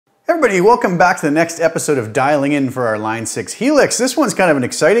Everybody, welcome back to the next episode of Dialing In for our Line 6 Helix. This one's kind of an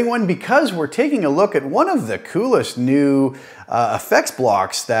exciting one because we're taking a look at one of the coolest new effects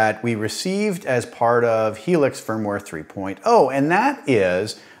blocks that we received as part of Helix Firmware 3.0, and that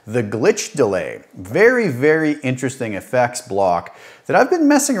is the glitch delay. Very, very interesting effects block that I've been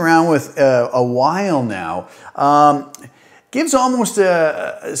messing around with a while now. Gives almost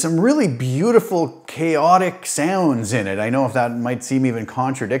some really beautiful, chaotic sounds in it. I know if that might seem even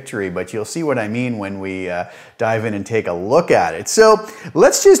contradictory, but you'll see what I mean when we dive in and take a look at it. So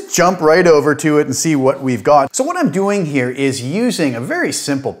let's just jump right over to it and see what we've got. So what I'm doing here is using a very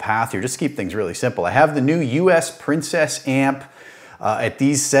simple path here, just to keep things really simple. I have the new US Princess amp at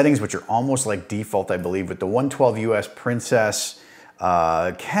these settings, which are almost like default, I believe, with the 112 US Princess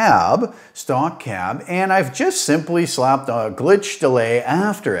stock cab, and I've just simply slapped a glitch delay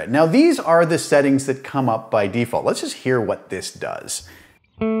after it. Now these are the settings that come up by default. Let's just hear what this does.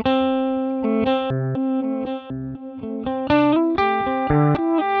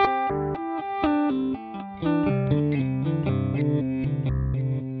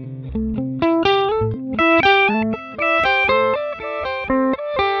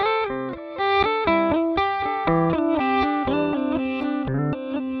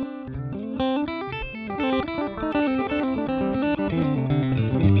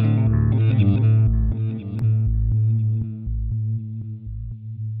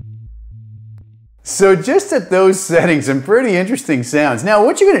 So just at those settings, some pretty interesting sounds. Now,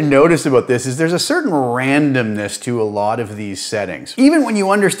 what you're going to notice about this is there's a certain randomness to a lot of these settings. Even when you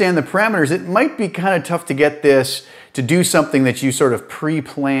understand the parameters, it might be kind of tough to get this to do something that you sort of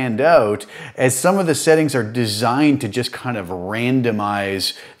pre-planned out, as some of the settings are designed to just kind of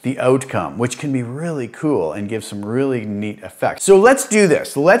randomize the outcome, which can be really cool and give some really neat effects. So let's do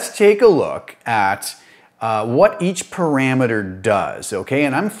this. Let's take a look at what each parameter does, okay?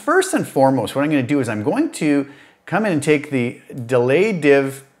 And I'm first and foremost, what I'm going to do is I'm going to come in and take the delay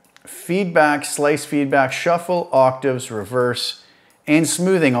div, feedback, slice feedback, shuffle, octaves, reverse, and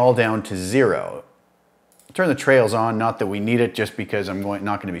smoothing all down to 0. Turn the trails on, not that we need it, just because I'm not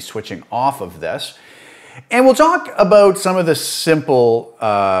going to be switching off of this. And we'll talk about some of the simple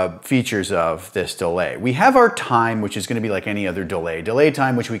features of this delay. We have our time, which is going to be like any other delay. Delay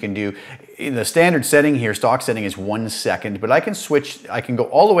time, which we can do in the standard setting here, stock setting is 1 second, but I can go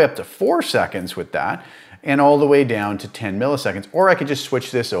all the way up to 4 seconds with that, and all the way down to 10 milliseconds. Or I could just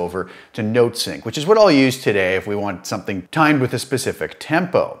switch this over to note sync, which is what I'll use today if we want something timed with a specific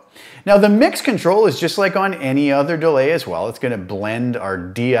tempo. Now the mix control is just like on any other delay as well. It's going to blend our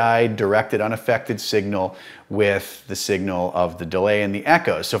DI, directed unaffected signal, with the signal of the delay and the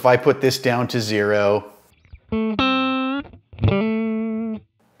echoes. So if I put this down to 0,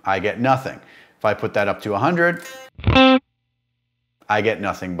 I get nothing. If I put that up to 100, I get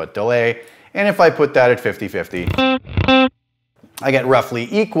nothing but delay. And if I put that at 50-50, I get roughly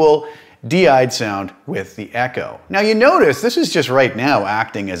equal DI'd sound with the echo. Now you notice this is just right now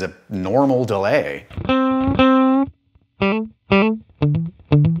acting as a normal delay.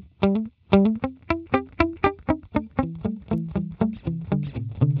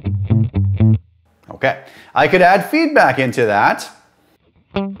 Okay, I could add feedback into that,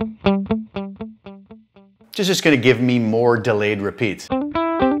 which is just going to give me more delayed repeats.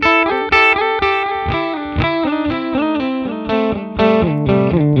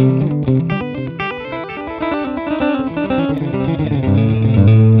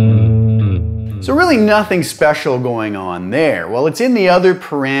 So really nothing special going on there. Well, it's in the other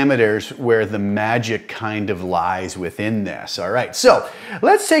parameters where the magic kind of lies within this. All right, so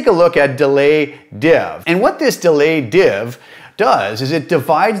let's take a look at delay div. And what this delay div does is it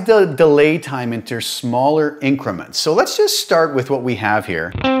divides the delay time into smaller increments. So let's just start with what we have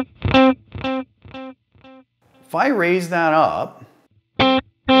here. If I raise that up,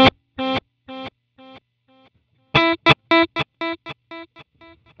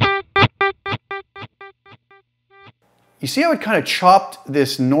 you see how it kind of chopped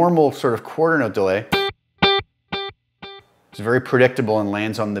this normal sort of quarter note delay? It's very predictable and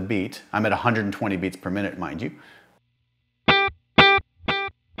lands on the beat. I'm at 120 beats per minute, mind you.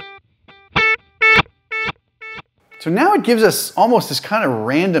 So now it gives us almost this kind of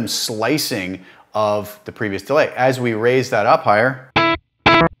random slicing of the previous delay. As we raise that up higher,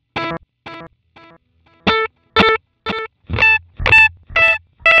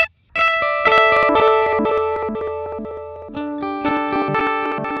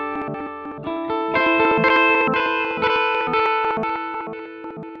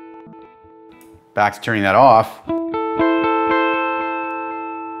 back to turning that off.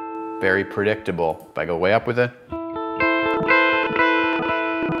 Very predictable. If I go way up with it.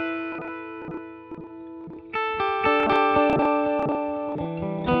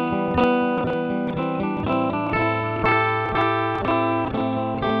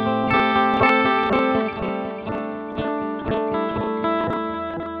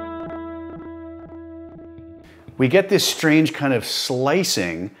 we get this strange kind of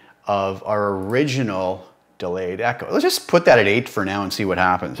slicing of our original delayed echo. Let's just put that at 8 for now and see what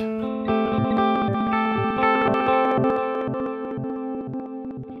happens.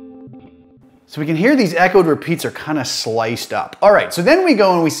 So we can hear these echoed repeats are kind of sliced up. All right, so then we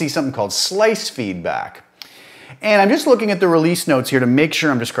go and we see something called slice feedback. And I'm just looking at the release notes here to make sure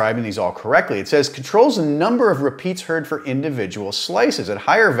I'm describing these all correctly. It says controls the number of repeats heard for individual slices. At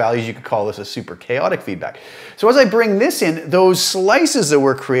higher values, you could call this a super chaotic feedback. So as I bring this in, those slices that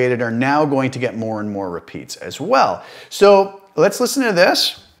were created are now going to get more and more repeats as well. So let's listen to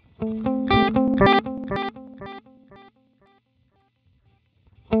this.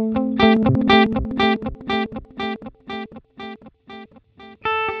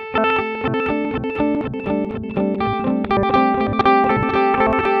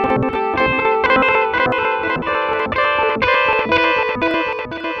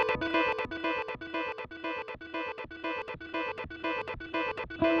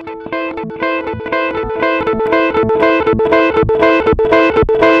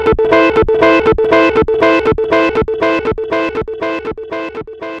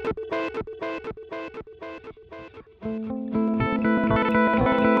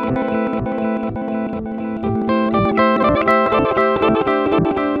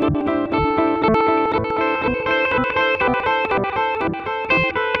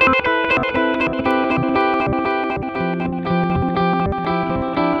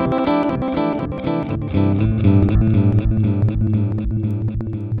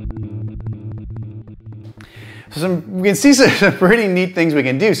 We can see some pretty neat things we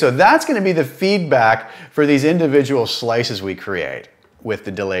can do. So that's going to be the feedback for these individual slices we create with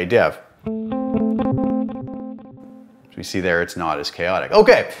the delay diff. As we see there, it's not as chaotic.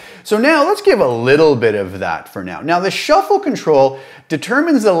 Okay, so now let's give a little bit of that for now. Now the shuffle control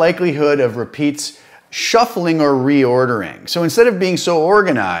determines the likelihood of repeats shuffling or reordering. So instead of being so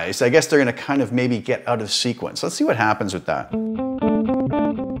organized, I guess they're going to kind of maybe get out of sequence. Let's see what happens with that.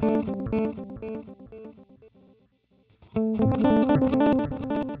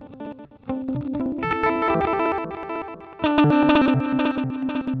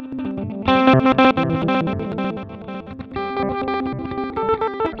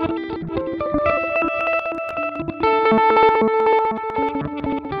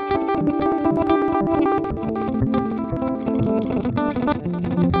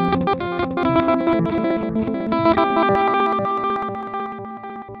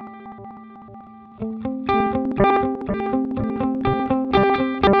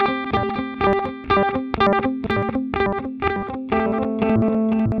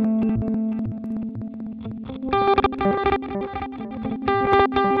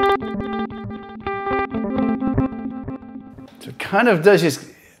 So it kind of does just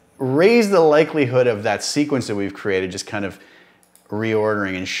raise the likelihood of that sequence that we've created, just kind of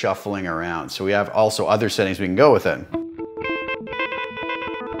reordering and shuffling around. So we have also other settings we can go with it.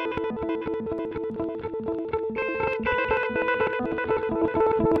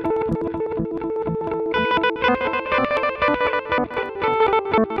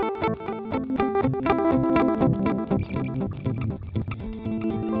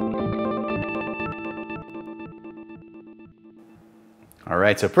 All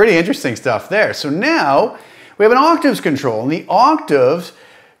right, so pretty interesting stuff there. So now we have an octaves control, and the octaves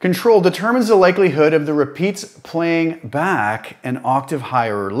control determines the likelihood of the repeats playing back an octave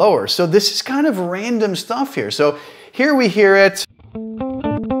higher or lower. So this is kind of random stuff here. So here we hear it.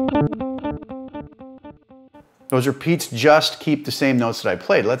 Those repeats just keep the same notes that I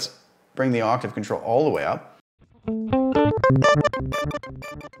played. Let's bring the octave control all the way up.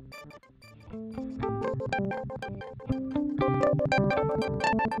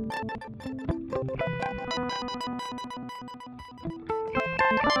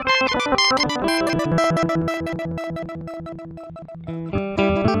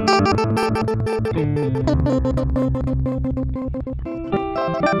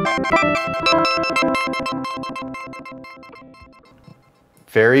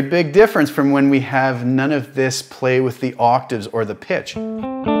 Very big difference from when we have none of this play with the octaves or the pitch.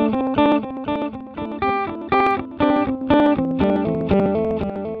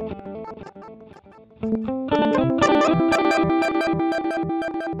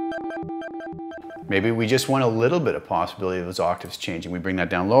 Maybe we just want a little bit of possibility of those octaves changing. We bring that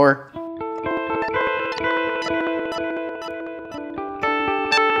down lower.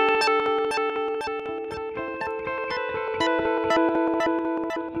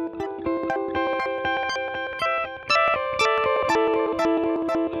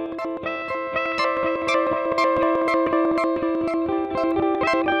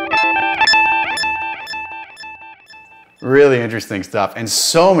 Really interesting stuff, and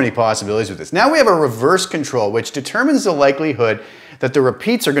so many possibilities with this. Now we have a reverse control, which determines the likelihood that the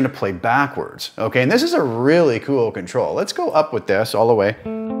repeats are going to play backwards. Okay, and this is a really cool control. Let's go up with this all the way.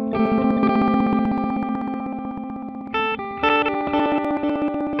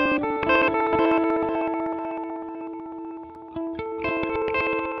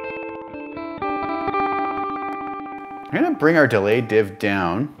 I'm going to bring our delay div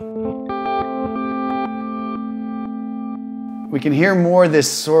down. We can hear more this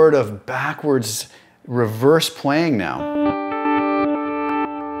sort of backwards reverse playing now.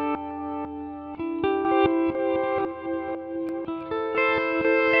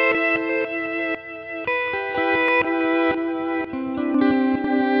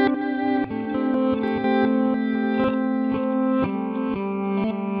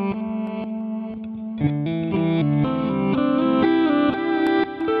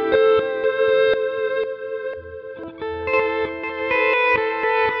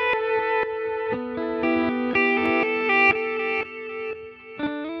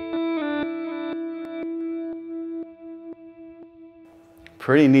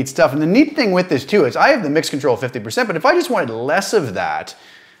 Pretty neat stuff. And the neat thing with this too is I have the mix control 50%, but if I just wanted less of that,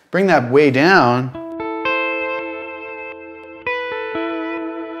 bring that way down.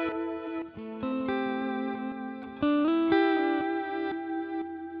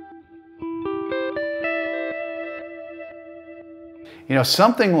 You know,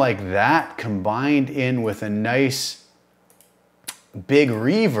 something like that combined in with a nice big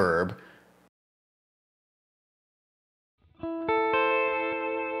reverb.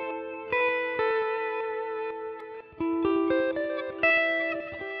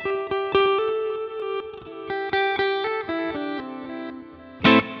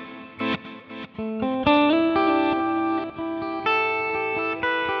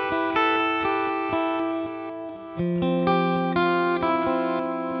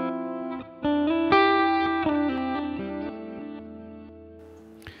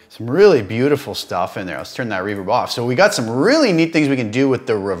 Some really beautiful stuff in there. Let's turn that reverb off. So we got some really neat things we can do with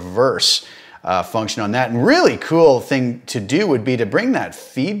the reverse function on that. And really cool thing to do would be to bring that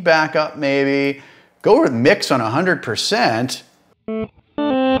feedback up maybe, go with mix on 100%.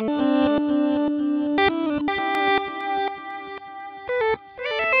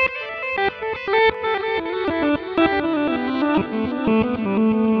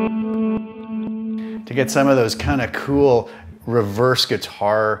 To get some of those kind of cool reverse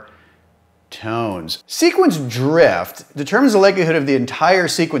guitar tones. Sequence drift determines the likelihood of the entire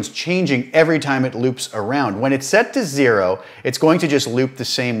sequence changing every time it loops around. When it's set to 0, it's going to just loop the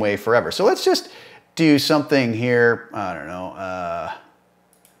same way forever. So let's just do something here, I don't know,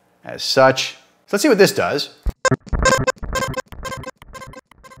 as such. So let's see what this does.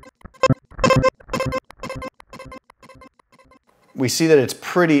 We see that it's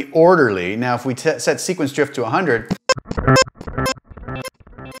pretty orderly. Now if we set sequence drift to 100,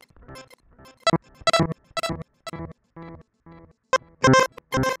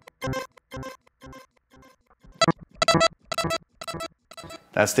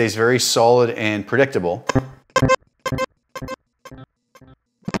 that stays very solid and predictable.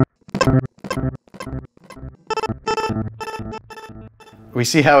 We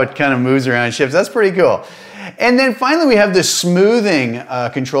see how it kind of moves around and shifts. That's pretty cool. And then finally we have the smoothing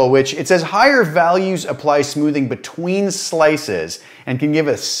control, which it says higher values apply smoothing between slices and can give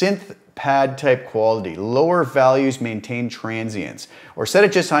a synth pad type quality. Lower values maintain transients, or set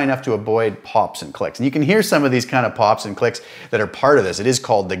it just high enough to avoid pops and clicks. And you can hear some of these kind of pops and clicks that are part of this. It is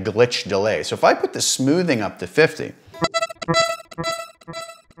called the glitch delay. So if I put the smoothing up to 50, if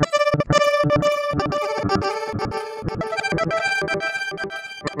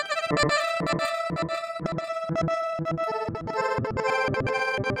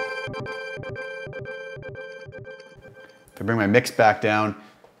I bring my mix back down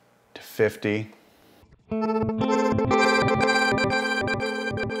to 50.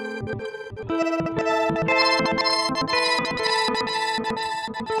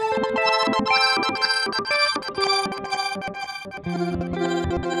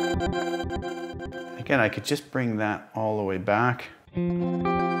 Again, I could just bring that all the way back.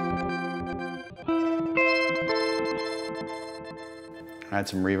 Add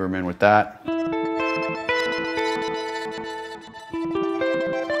some reverb in with that.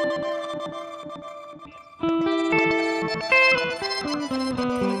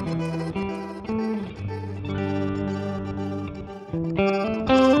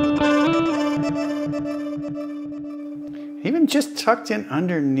 Even just tucked in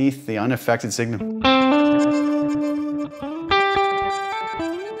underneath the unaffected signal.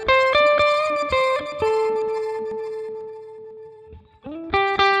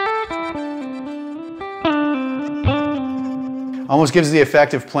 Almost gives the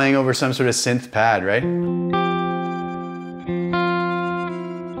effect of playing over some sort of synth pad, right?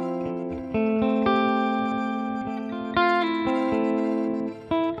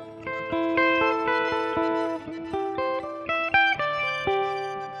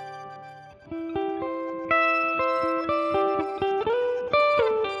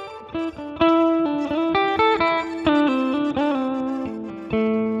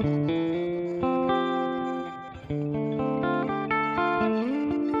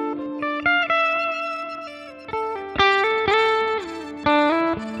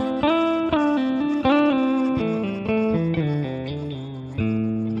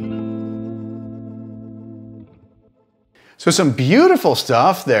 So some beautiful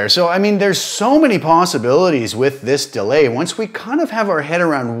stuff there. So I mean, there's so many possibilities with this delay once we kind of have our head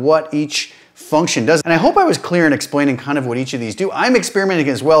around what each function does. And I hope I was clear in explaining kind of what each of these do. I'm experimenting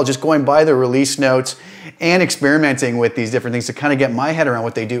as well, just going by the release notes and experimenting with these different things to kind of get my head around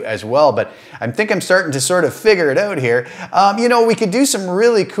what they do as well. But I think I'm starting to sort of figure it out here. You know, we could do some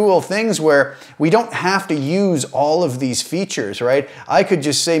really cool things where we don't have to use all of these features, right? I could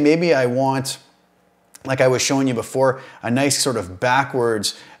just say, maybe I want, like I was showing you before, a nice sort of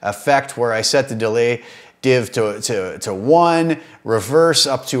backwards effect where I set the delay div to 1, reverse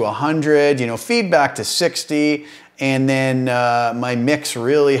up to 100, you know, feedback to 60, and then my mix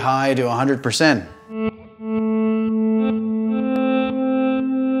really high to 100%.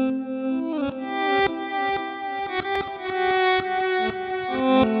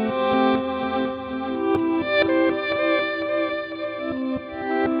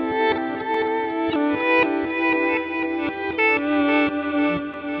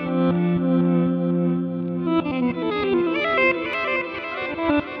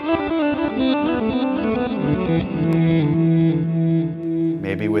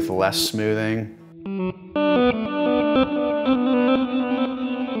 Maybe with less smoothing.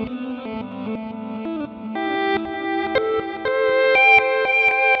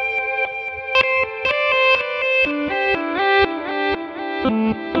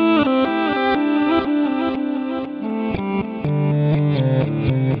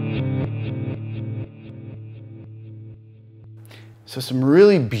 So some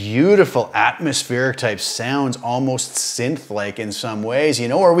really beautiful atmospheric type sounds, almost synth-like in some ways, you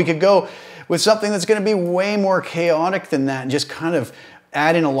know, or we could go with something that's going to be way more chaotic than that and just kind of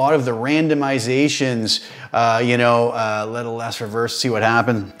add in a lot of the randomizations, you know, a little less reverse, see what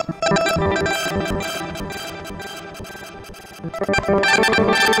happens.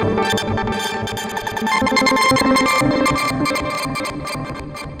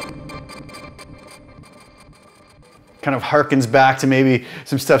 Kind of harkens back to maybe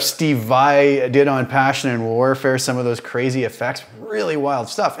some stuff Steve Vai did on Passion and Warfare, some of those crazy effects, really wild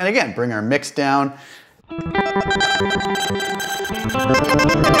stuff. And again, bring our mix down.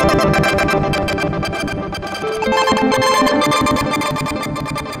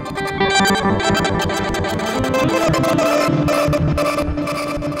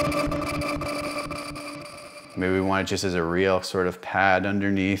 Maybe we want it just as a real sort of pad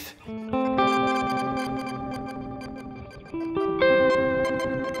underneath.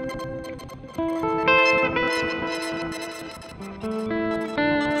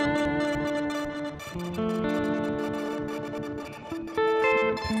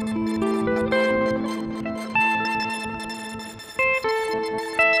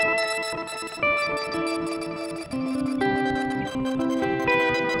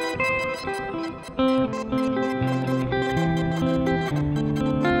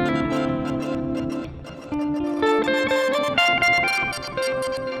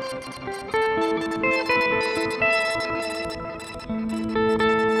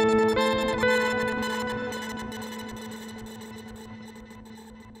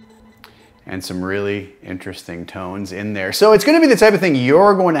 And some really interesting tones in there. So it's going to be the type of thing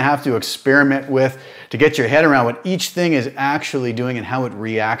you're going to have to experiment with to get your head around what each thing is actually doing and how it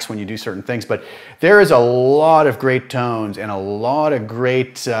reacts when you do certain things. But there is a lot of great tones and a lot of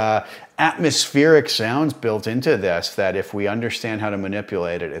great atmospheric sounds built into this that if we understand how to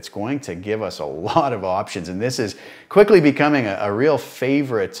manipulate it, it's going to give us a lot of options. And this is quickly becoming a real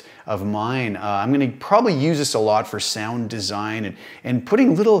favorite of mine. I'm going to probably use this a lot for sound design and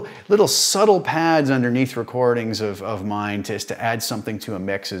putting little subtle pads underneath recordings of mine just to add something to a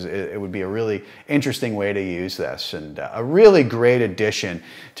mix. It would be a really interesting way to use this, and a really great addition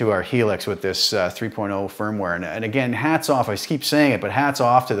to our Helix with this 3.0 firmware. And again, hats off, I keep saying it, but hats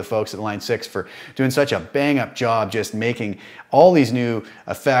off to the folks at Line 6 for doing such a bang-up job just making all these new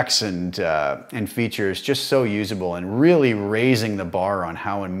effects and features just so usable and really raising the bar on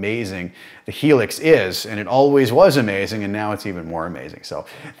how amazing the Helix is. And it always was amazing, and now it's even more amazing. So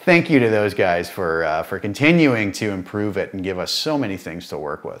thank you to those guys for continuing to improve it and give us so many things to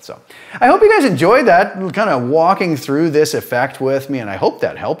work with. So I hope you guys enjoyed that, kind of walking through this effect with me, and I hope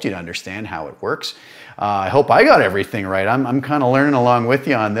that helped you to understand how it works. I hope I got everything right. I'm kind of learning along with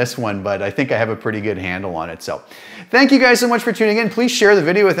you on this one, but I think I have a pretty good handle on it. So thank you guys so much for tuning in. Please share the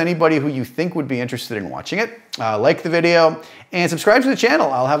video with anybody who you think would be interested in watching it. Like the video and subscribe to the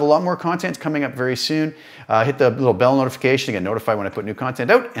channel. I'll have a lot more content coming up very soon. Hit the little bell notification to get notified when I put new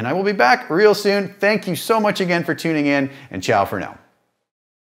content out, and I will be back real soon. Thank you so much again for tuning in, and ciao for now.